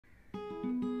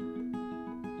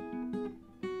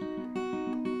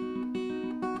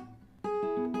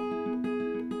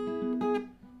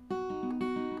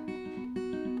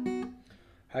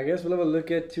I guess we'll have a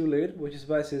look at Too Late, which is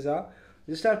by SZA.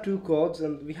 We just have two chords,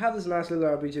 and we have this nice little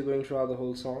arpeggio going throughout the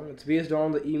whole song. It's based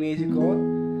on the E major chord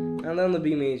and then the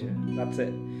B major. That's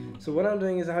it. So what I'm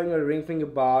doing is having a ring finger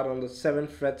bar on the 7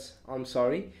 frets, on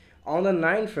the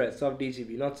 9 frets of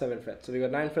DGB, not 7 frets. So we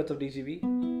got 9 frets of DGB.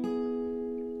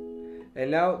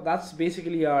 And now that's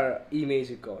basically our E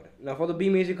major chord. Now for the B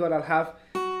major chord, I'll have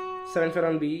 7 fret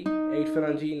on B, 8 fret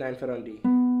on G, 9 fret on D.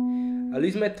 I'll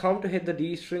use my thumb to hit the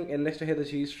D string, index to hit the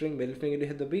G string, middle finger to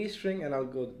hit the B string, and I'll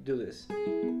go do this.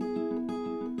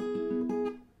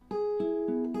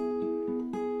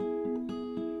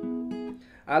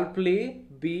 I'll play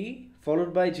B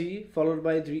followed by G followed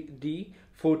by D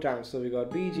 4 times. So we got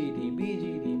B, G, D, B,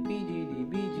 G, D, B, G, D,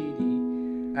 B, G, D,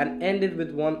 and end it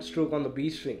with one stroke on the B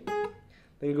string.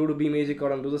 Then you go to B major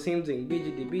chord and do the same thing. B,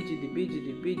 G, D, B, G, D, B, G,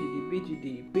 D, B, G, D, B, G,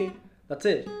 D, B. That's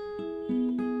it.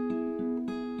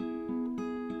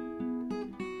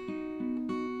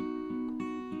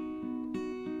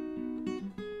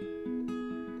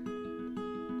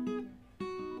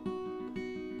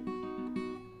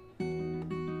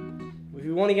 If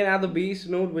you want, you can add the bass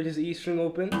note, which is E string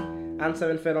open, and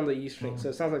 7 fret on the E string. So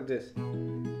it sounds like this.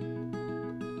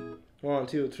 1,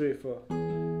 2, 3, 4.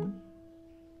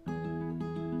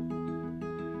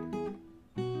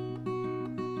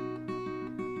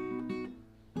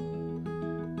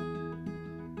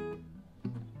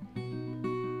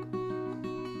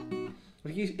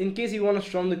 In case you want to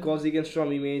strum the chords, you can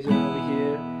strum E major over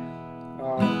here,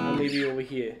 and maybe over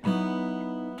here.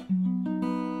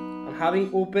 I'm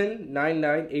having open 9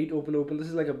 9 8 open open. This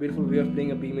is like a beautiful way of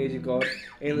playing a B major chord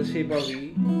in the shape of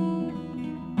E.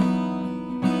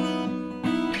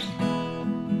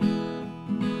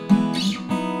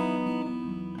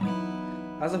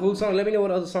 That's the whole song. Let me know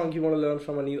what other songs you want to learn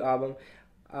from a new album.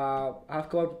 I've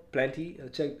got plenty.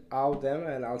 Check out them,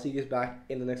 and I'll see you guys back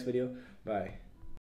in the next video. Bye.